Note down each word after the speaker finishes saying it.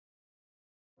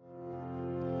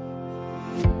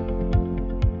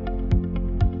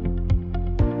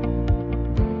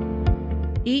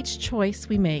Each choice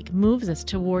we make moves us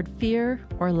toward fear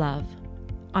or love.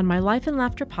 On my Life and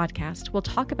Laughter podcast, we'll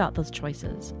talk about those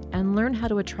choices and learn how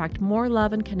to attract more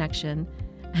love and connection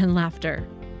and laughter.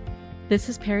 This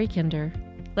is Perry Kinder.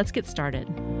 Let's get started.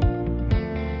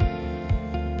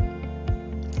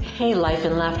 Hey, Life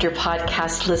and Laughter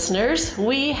podcast listeners.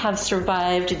 We have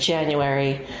survived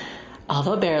January.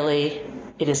 Although barely,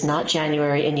 it is not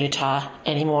January in Utah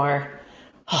anymore.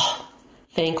 Oh,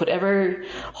 thank whatever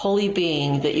holy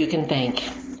being that you can thank.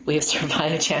 We have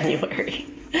survived January.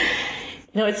 You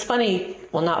know, it's funny,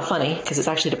 well, not funny, because it's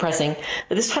actually depressing,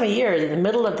 but this time of year, in the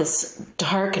middle of this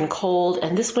dark and cold,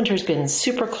 and this winter's been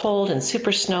super cold and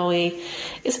super snowy.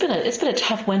 It's been a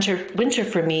tough winter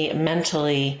for me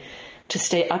mentally, to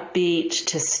stay upbeat,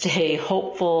 to stay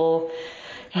hopeful.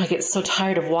 You know, I get so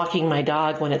tired of walking my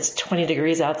dog when it's 20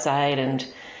 degrees outside, and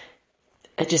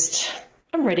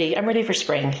I'm ready. I'm ready for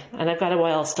spring, and I've got a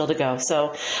while still to go.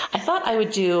 So I thought I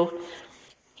would do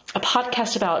a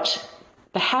podcast about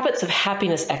the habits of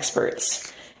happiness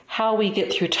experts, how we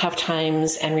get through tough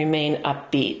times and remain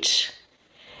upbeat.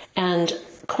 And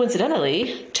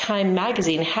coincidentally, Time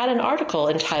magazine had an article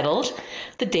entitled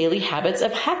The Daily Habits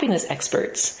of Happiness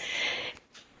Experts.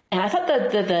 And I thought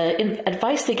that the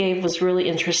advice they gave was really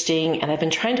interesting, and I've been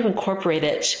trying to incorporate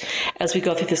it as we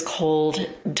go through this cold,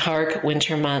 dark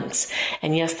winter months.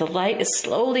 And yes, the light is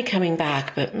slowly coming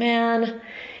back, but man,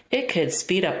 it could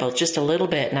speed up just a little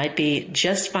bit, and I'd be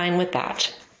just fine with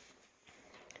that.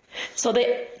 So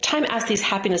Time asked these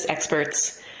happiness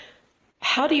experts,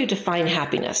 how do you define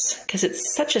happiness? Because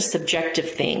it's such a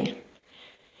subjective thing.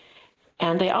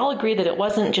 And they all agree that it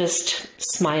wasn't just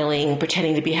smiling,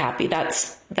 pretending to be happy.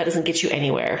 That doesn't get you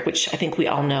anywhere, which I think we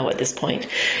all know at this point.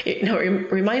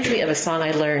 It reminds me of a song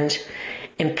I learned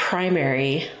in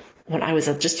primary when I was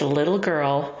just a little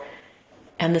girl.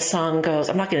 And the song goes,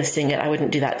 I'm not going to sing it. I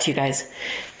wouldn't do that to you guys.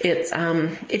 It's,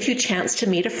 if you chance to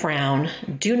meet a frown,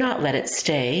 do not let it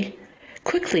stay.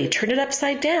 Quickly turn it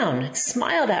upside down.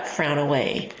 Smile that frown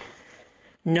away.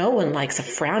 No one likes a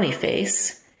frowny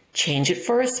face. Change it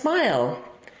for a smile.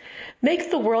 Make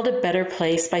the world a better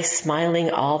place by smiling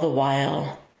all the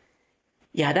while.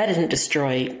 Yeah, that didn't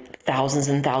destroy thousands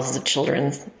and thousands of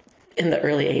children in the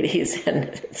early 80s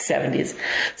and 70s.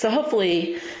 So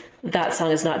hopefully that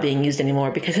song is not being used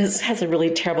anymore, because it has a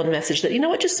really terrible message that, you know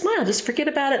what, just smile, just forget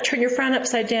about it, turn your frown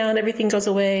upside down, everything goes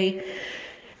away.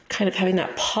 Kind of having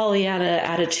that Pollyanna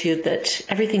attitude that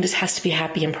everything just has to be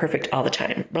happy and perfect all the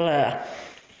time. Blah.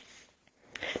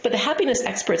 But the happiness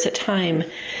experts at Time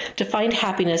defined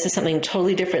happiness as something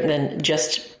totally different than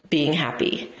just being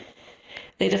happy.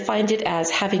 They defined it as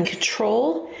having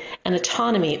control and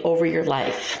autonomy over your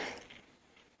life.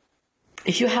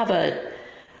 If you have a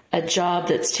job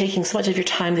that's taking so much of your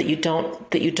time that you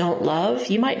don't love,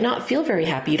 you might not feel very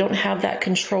happy. You don't have that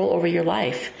control over your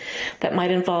life. That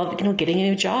might involve, getting a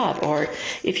new job, or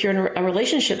if you're in a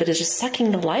relationship that is just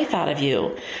sucking the life out of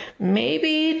you,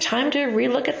 maybe time to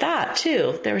relook at that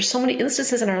too. There are so many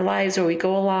instances in our lives where we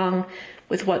go along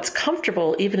with what's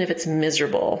comfortable, even if it's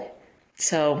miserable.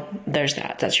 So there's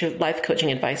that. That's your life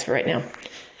coaching advice for right now.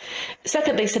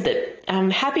 Second, they said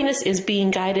that happiness is being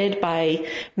guided by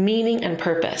meaning and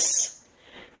purpose.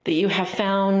 That you have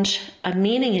found a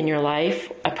meaning in your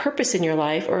life, a purpose in your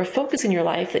life, or a focus in your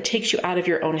life that takes you out of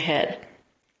your own head.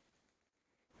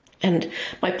 And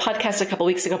my podcast a couple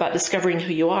weeks ago about discovering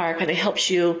who you are kind of helps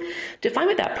you define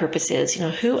what that purpose is.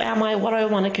 Who am I? What do I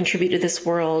want to contribute to this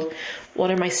world? What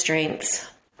are my strengths?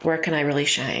 Where can I really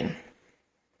shine?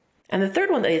 And the third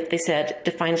one, they said,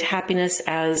 defines happiness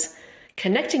as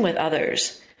connecting with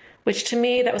others, which to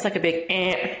me, that was like a big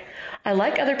I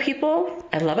like other people.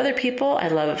 I love other people. I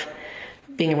love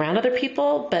being around other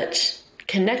people, but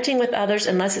connecting with others,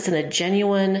 unless it's in a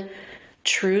genuine,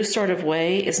 true sort of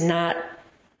way, is not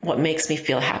what makes me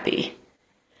feel happy.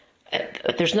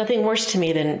 There's nothing worse to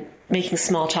me than making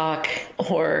small talk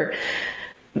or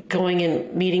going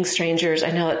and meeting strangers.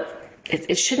 I know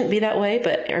it shouldn't be that way,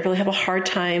 but I really have a hard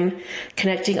time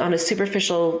connecting on a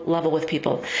superficial level with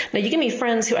people. Now, you give me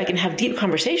friends who I can have deep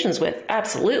conversations with.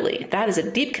 Absolutely. That is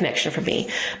a deep connection for me.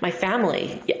 My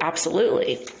family, yeah,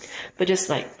 absolutely. But just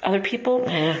like other people,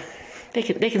 they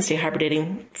can stay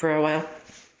hibernating for a while.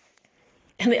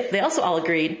 And they also all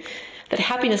agreed that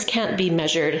happiness can't be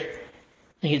measured.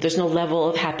 There's no level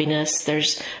of happiness.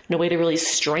 There's no way to really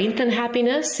strengthen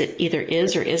happiness. It either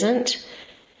is or isn't.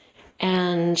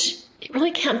 And it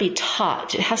really can't be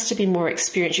taught. It has to be more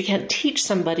experienced. You can't teach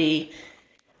somebody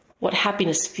what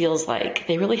happiness feels like.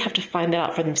 They really have to find that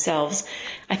out for themselves.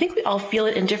 I think we all feel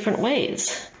it in different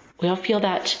ways. We all feel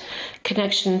that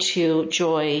connection to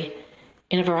joy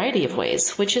in a variety of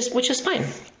ways, which is fine.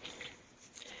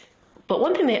 But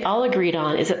one thing they all agreed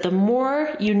on is that the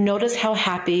more you notice how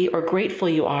happy or grateful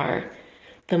you are,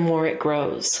 the more it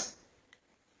grows.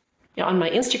 On my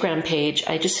Instagram page,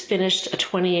 I just finished a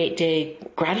 28-day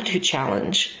gratitude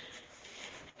challenge.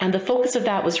 And the focus of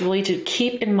that was really to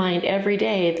keep in mind every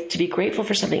day, to be grateful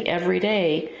for something every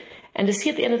day, and to see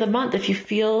at the end of the month if you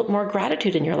feel more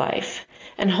gratitude in your life.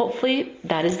 And hopefully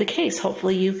that is the case.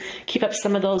 Hopefully you keep up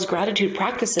some of those gratitude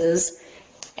practices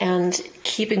and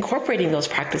keep incorporating those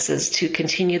practices to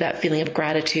continue that feeling of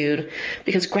gratitude,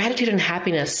 because gratitude and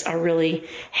happiness are really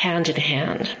hand in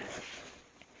hand.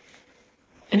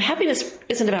 And happiness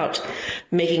isn't about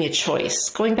making a choice.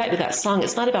 Going back to that song,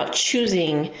 it's not about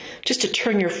choosing just to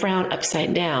turn your frown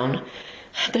upside down.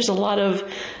 There's a lot of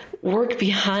work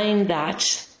behind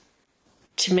that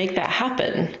to make that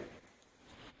happen.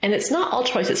 And it's not all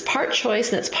choice. It's part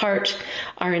choice and it's part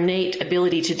our innate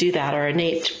ability to do that, our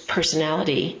innate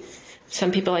personality.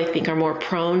 Some people, I think, are more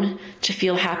prone to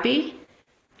feel happy.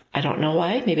 I don't know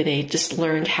why. Maybe they just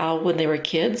learned how when they were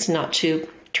kids not to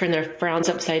turn their frowns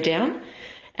upside down.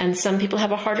 And some people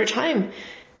have a harder time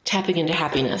tapping into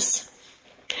happiness.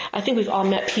 I think we've all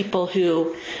met people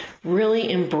who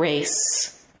really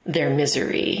embrace their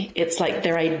misery. It's like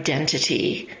their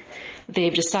identity.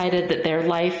 They've decided that their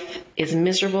life is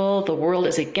miserable, the world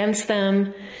is against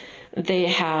them. They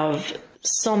have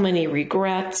so many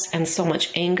regrets and so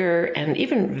much anger and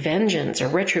even vengeance or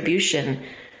retribution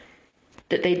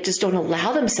that they just don't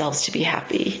allow themselves to be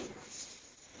happy.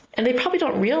 And they probably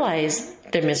don't realize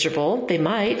they're miserable. They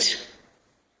might,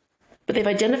 but they've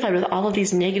identified with all of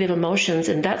these negative emotions,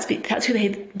 and that's who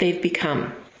they've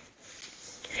become.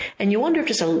 And you wonder if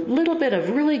just a little bit of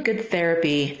really good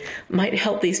therapy might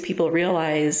help these people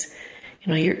realize,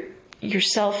 you're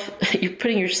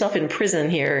putting yourself in prison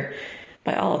here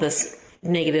by all of this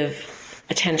negative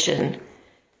attention.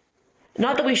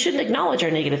 Not that we shouldn't acknowledge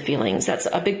our negative feelings. That's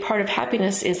a big part of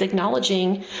happiness, is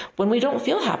acknowledging when we don't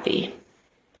feel happy.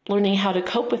 Learning how to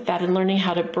cope with that and learning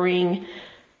how to bring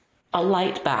a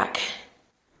light back.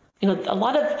 A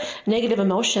lot of negative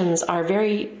emotions are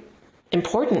very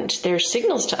important. They're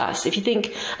signals to us. If you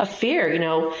think of fear,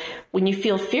 when you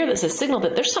feel fear, that's a signal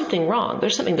that there's something wrong.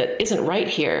 There's something that isn't right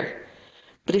here.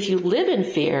 But if you live in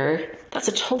fear, that's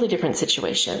a totally different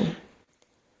situation.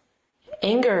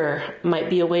 Anger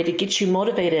might be a way to get you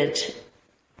motivated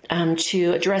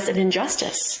to address an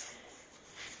injustice.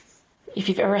 If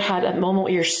you've ever had a moment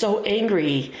where you're so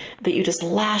angry that you just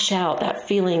lash out, that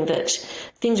feeling that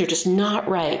things are just not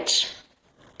right,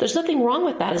 there's nothing wrong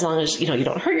with that as long as, you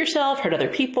don't hurt yourself, hurt other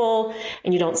people,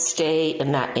 and you don't stay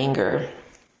in that anger.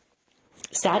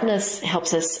 Sadness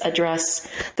helps us address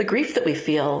the grief that we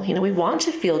feel. We want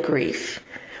to feel grief.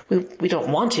 We don't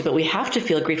want to, but we have to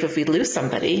feel grief if we lose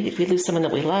somebody, if we lose someone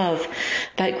that we love.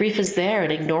 That grief is there,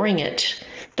 and ignoring it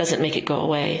doesn't make it go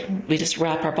away. We just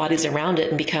wrap our bodies around it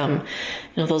and become,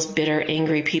 those bitter,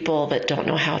 angry people that don't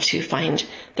know how to find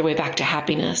their way back to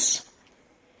happiness.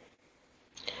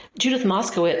 Judith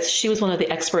Moskowitz, she was one of the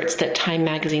experts that Time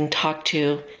magazine talked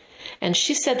to, and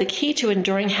she said the key to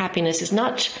enduring happiness is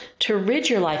not to rid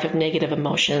your life of negative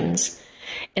emotions.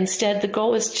 Instead, the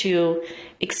goal is to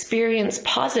experience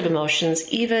positive emotions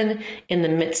even in the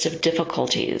midst of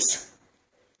difficulties.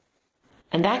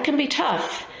 And that can be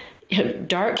tough.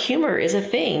 Dark humor is a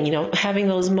thing, having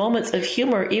those moments of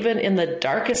humor, even in the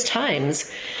darkest times,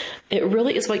 it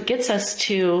really is what gets us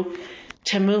to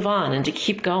move on and to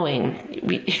keep going.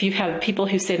 If you have people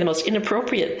who say the most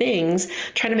inappropriate things,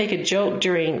 trying to make a joke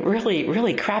during really,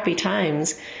 really crappy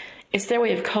times, it's their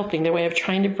way of coping, their way of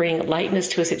trying to bring lightness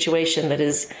to a situation that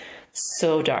is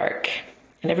so dark.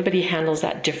 And everybody handles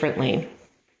that differently.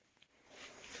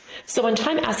 So when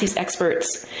Time asked these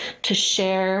experts to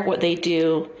share what they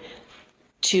do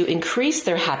to increase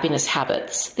their happiness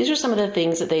habits, these are some of the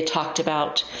things that they talked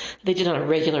about they did on a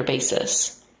regular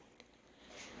basis.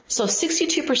 So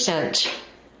 62%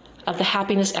 of the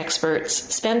happiness experts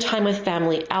spend time with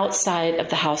family outside of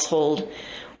the household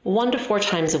 1 to 4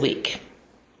 times a week.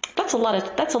 That's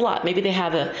a lot. Maybe they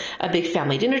have a big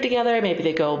family dinner together. Maybe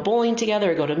they go bowling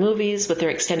together or go to movies with their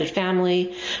extended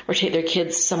family or take their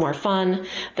kids somewhere fun.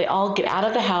 They all get out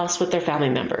of the house with their family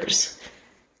members.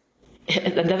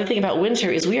 Another thing about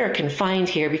winter is we are confined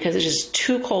here because it's just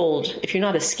too cold. If you're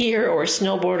not a skier or a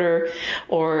snowboarder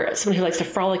or someone who likes to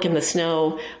frolic in the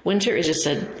snow, winter is just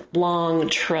a long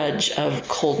trudge of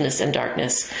coldness and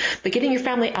darkness. But getting your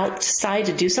family outside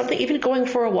to do something, even going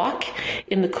for a walk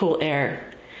in the cool air,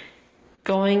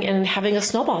 going and having a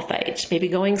snowball fight, maybe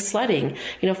going sledding,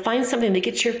 find something that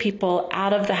gets your people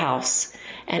out of the house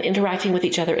and interacting with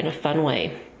each other in a fun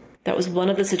way. That was one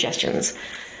of the suggestions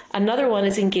Another one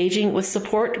is engaging with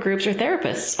support groups or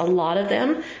therapists. A lot of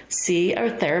them see a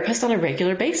therapist on a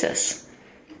regular basis.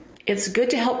 It's good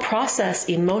to help process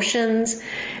emotions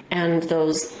and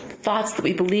those thoughts that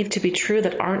we believe to be true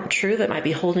that aren't true, that might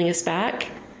be holding us back.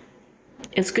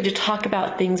 It's good to talk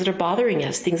about things that are bothering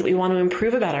us, things that we want to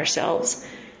improve about ourselves.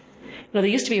 There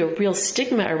used to be a real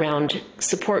stigma around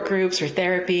support groups or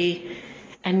therapy,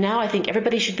 and now I think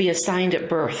everybody should be assigned at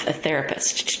birth a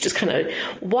therapist to just kind of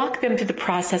walk them through the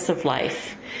process of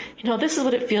life. This is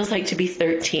what it feels like to be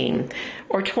 13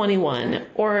 or 21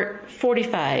 or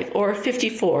 45 or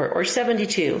 54 or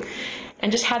 72,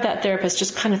 and just have that therapist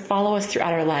just kind of follow us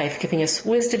throughout our life, giving us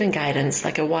wisdom and guidance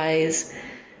like a wise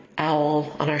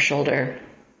owl on our shoulder.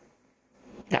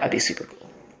 That would be super cool.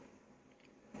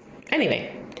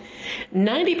 Anyway,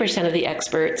 90% of the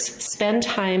experts spend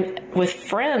time with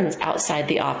friends outside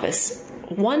the office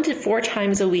 1 to 4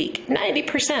 times a week.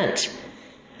 90%.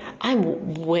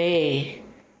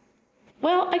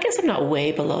 I guess I'm not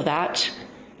way below that.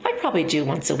 I probably do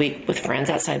once a week with friends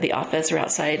outside the office or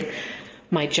outside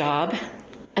my job.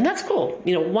 And that's cool.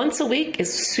 Once a week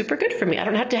is super good for me. I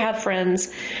don't have to have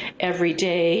friends every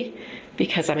day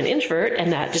because I'm an introvert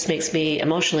and that just makes me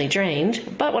emotionally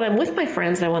drained. But when I'm with my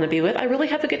friends that I want to be with, I really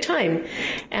have a good time.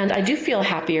 And I do feel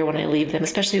happier when I leave them,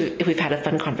 especially if we've had a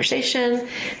fun conversation,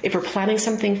 if we're planning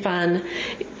something fun.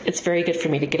 It's very good for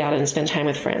me to get out and spend time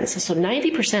with friends. So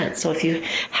 90%. So if you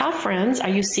have friends, are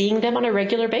you seeing them on a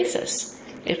regular basis?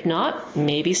 If not,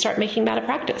 maybe start making that a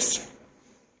practice.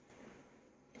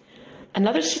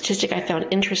 Another statistic I found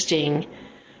interesting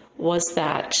was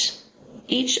that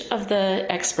each of the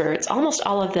experts, almost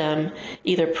all of them,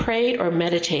 either prayed or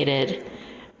meditated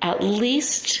at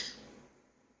least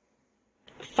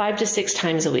 5 to 6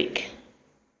 times a week.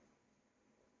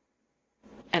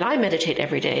 And I meditate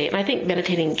every day, and I think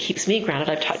meditating keeps me grounded.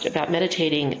 I've talked about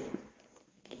meditating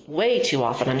way too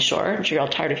often, I'm sure. I'm sure you're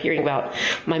all tired of hearing about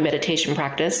my meditation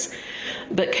practice.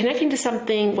 But connecting to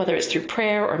something, whether it's through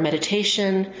prayer or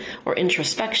meditation or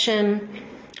introspection,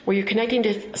 where you're connecting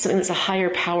to something that's a higher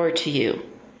power to you,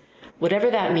 whatever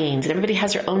that means. And everybody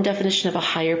has their own definition of a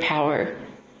higher power.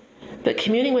 But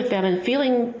communing with them and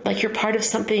feeling like you're part of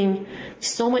something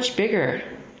so much bigger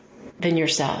than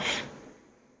yourself.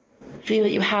 Feeling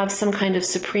that you have some kind of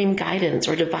supreme guidance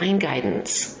or divine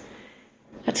guidance.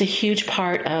 That's a huge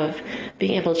part of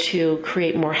being able to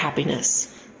create more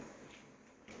happiness.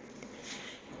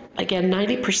 Again,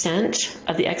 90%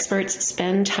 of the experts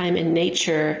spend time in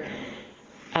nature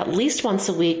at least once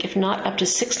a week, if not up to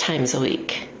 6 times a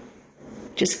week.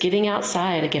 Just getting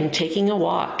outside, again, taking a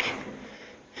walk.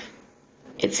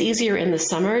 It's easier in the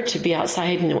summer to be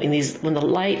outside when the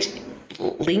light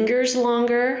lingers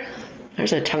longer.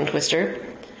 There's a tongue twister.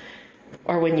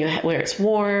 Or where it's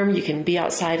warm, you can be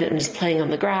outside and just playing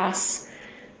on the grass,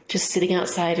 just sitting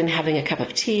outside and having a cup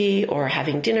of tea or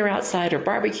having dinner outside or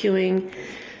barbecuing.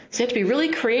 So you have to be really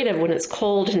creative when it's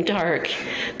cold and dark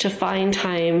to find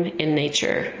time in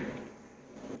nature.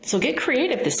 So get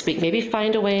creative this week. Maybe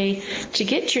find a way to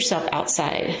get yourself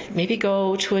outside. Maybe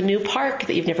go to a new park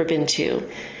that you've never been to.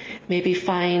 Maybe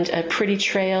find a pretty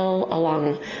trail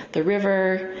along the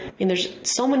river. There's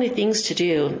so many things to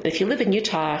do. If you live in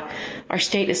Utah, our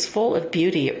state is full of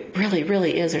beauty. It really,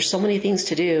 really is. There's so many things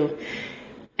to do.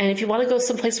 And if you want to go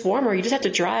someplace warmer, you just have to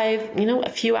drive, a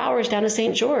few hours down to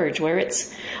St. George, where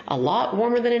it's a lot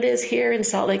warmer than it is here in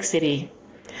Salt Lake City.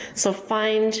 So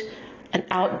find an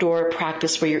outdoor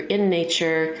practice where you're in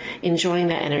nature, enjoying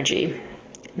that energy.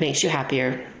 It makes you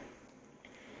happier.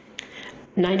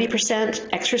 90%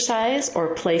 exercise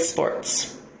or play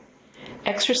sports.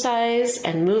 Exercise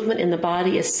and movement in the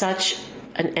body is such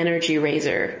an energy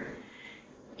raiser.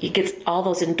 You get all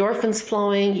those endorphins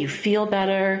flowing, you feel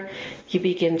better, you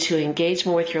begin to engage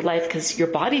more with your life because your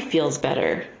body feels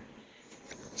better.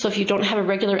 So if you don't have a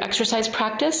regular exercise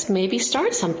practice, maybe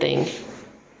start something.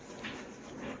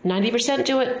 90%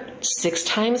 do it 6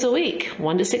 times a week,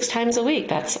 1 to 6 times a week.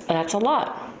 That's a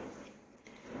lot.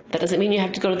 That doesn't mean you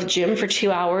have to go to the gym for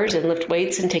 2 hours and lift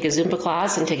weights and take a Zumba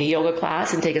class and take a yoga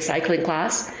class and take a cycling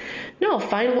class. No,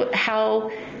 find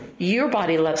how your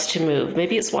body loves to move.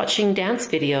 Maybe it's watching dance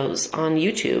videos on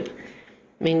YouTube.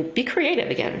 Be creative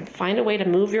again. Find a way to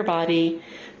move your body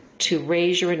to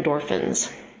raise your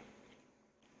endorphins.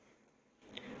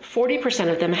 40%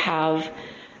 of them have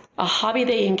a hobby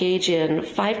they engage in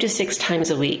 5 to 6 times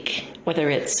a week, whether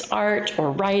it's art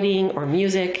or writing or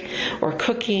music or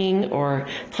cooking or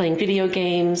playing video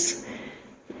games,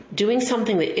 doing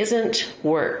something that isn't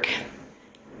work,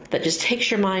 that just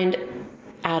takes your mind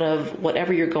out of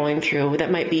whatever you're going through.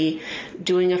 That might be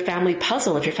doing a family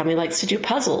puzzle if your family likes to do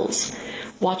puzzles,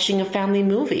 watching a family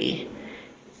movie,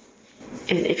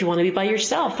 if you want to be by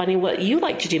yourself, finding what you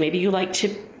like to do. Maybe you like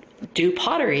to do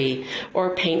pottery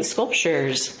or paint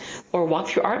sculptures or walk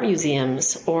through art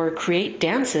museums or create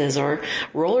dances or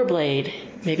rollerblade.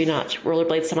 Maybe not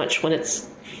rollerblade so much when it's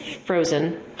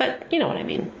frozen, but you know what I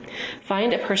mean.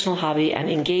 Find a personal hobby and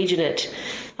engage in it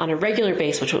on a regular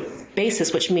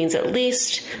basis, which means at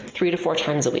least 3 to 4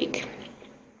 times a week.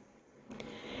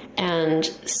 And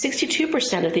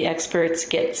 62% of the experts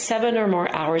get 7 or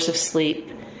more hours of sleep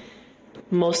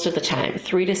most of the time,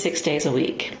 3 to 6 days a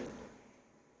week.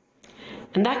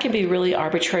 And that can be really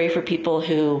arbitrary for people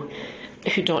who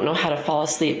don't know how to fall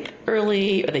asleep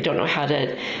early, or they don't know how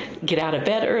to get out of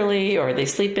bed early, or they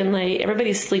sleep in late.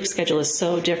 Everybody's sleep schedule is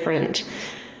so different.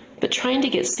 But trying to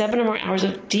get 7 or more hours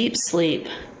of deep sleep,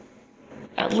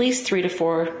 at least 3 to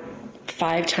 4,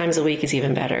 5 times a week is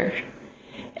even better.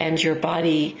 And your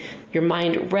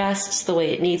mind rests the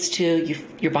way it needs to,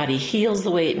 your body heals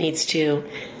the way it needs to,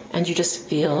 and you just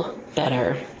feel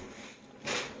better.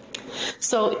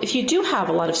 So if you do have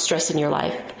a lot of stress in your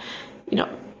life,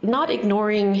 not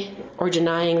ignoring or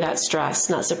denying that stress,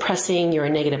 not suppressing your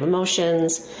negative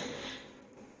emotions.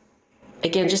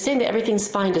 Again, just saying that everything's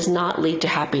fine does not lead to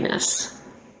happiness.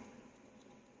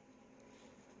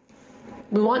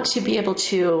 We want to be able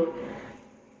to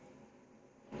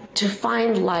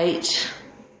find light,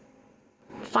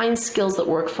 find skills that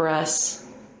work for us,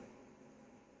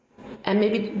 and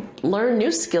maybe learn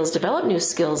new skills, develop new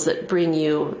skills that bring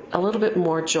you a little bit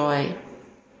more joy.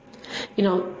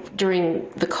 During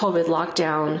the COVID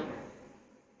lockdown,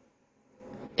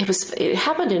 it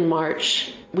happened in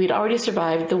March. We'd already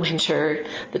survived the winter,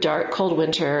 the dark, cold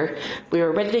winter. We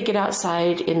were ready to get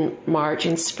outside in March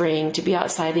and spring, to be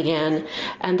outside again.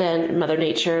 And then Mother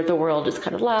Nature, the world, just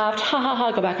kind of laughed, ha ha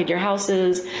ha, go back into your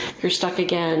houses, you're stuck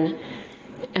again.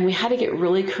 And we had to get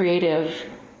really creative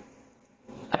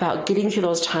about getting through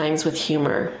those times with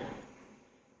humor.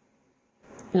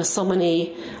 So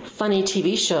many funny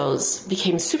TV shows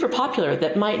became super popular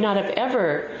that might not have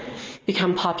ever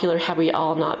become popular had we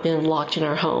all not been locked in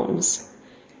our homes.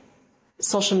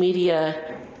 Social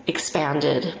media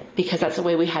expanded because that's the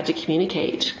way we had to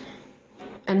communicate.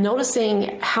 And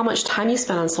noticing how much time you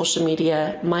spend on social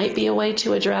media might be a way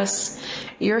to address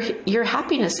your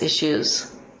happiness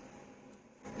issues.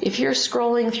 If you're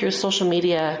scrolling through social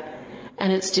media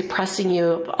and it's depressing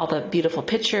you, all the beautiful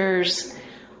pictures,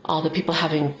 all the people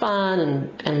having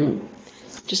fun and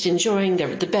just enjoying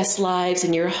the best lives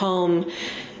in your home,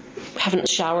 haven't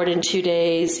showered in 2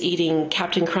 days, eating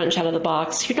Captain Crunch out of the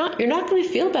box, you're not going to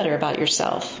feel better about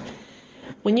yourself.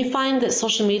 When you find that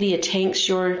social media tanks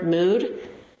your mood,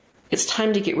 it's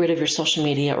time to get rid of your social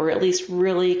media, or at least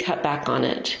really cut back on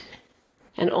it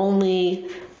and only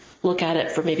look at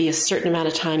it for maybe a certain amount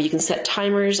of time. You can set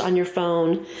timers on your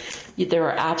phone. There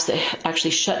are apps that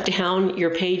actually shut down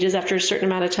your pages after a certain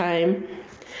amount of time.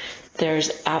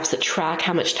 There's apps that track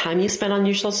how much time you spend on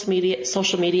your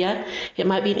social media. It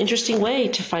might be an interesting way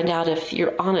to find out if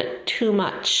you're on it too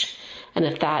much and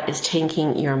if that is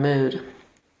tanking your mood.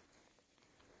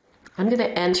 I'm going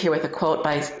to end here with a quote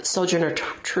by Sojourner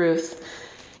Truth.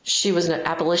 She was an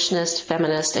abolitionist,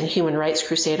 feminist, and human rights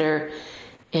crusader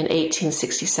in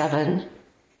 1867.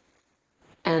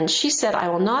 And she said, "I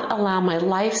will not allow my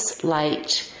life's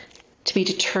light to be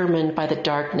determined by the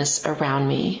darkness around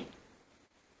me."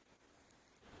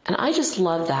 And I just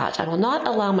love that. I will not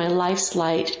allow my life's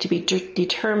light to be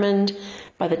determined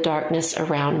by the darkness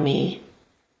around me.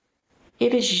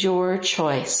 It is your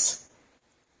choice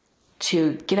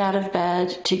to get out of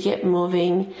bed, to get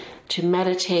moving, to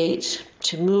meditate,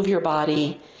 to move your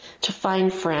body, to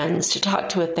find friends, to talk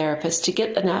to a therapist, to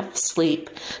get enough sleep,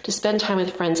 to spend time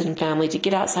with friends and family, to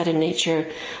get outside in nature.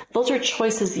 Those are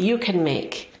choices you can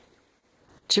make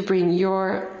to bring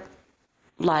your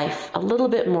life a little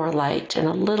bit more light and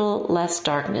a little less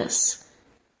darkness.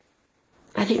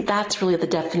 I think that's really the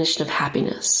definition of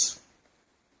happiness.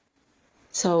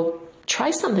 So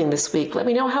try something this week. Let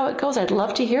me know how it goes. I'd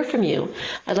love to hear from you.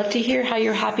 I'd love to hear how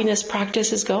your happiness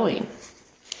practice is going.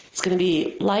 It's going to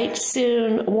be light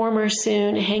soon, warmer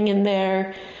soon. Hang in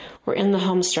there. We're in the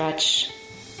home stretch.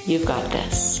 You've got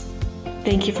this.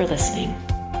 Thank you for listening.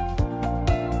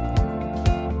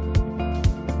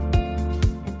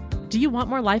 Do you want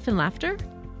more life and laughter?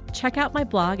 Check out my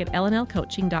blog at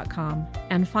lnlcoaching.com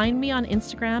and find me on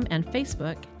Instagram and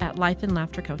Facebook at Life and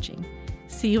Laughter Coaching.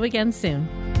 See you again soon.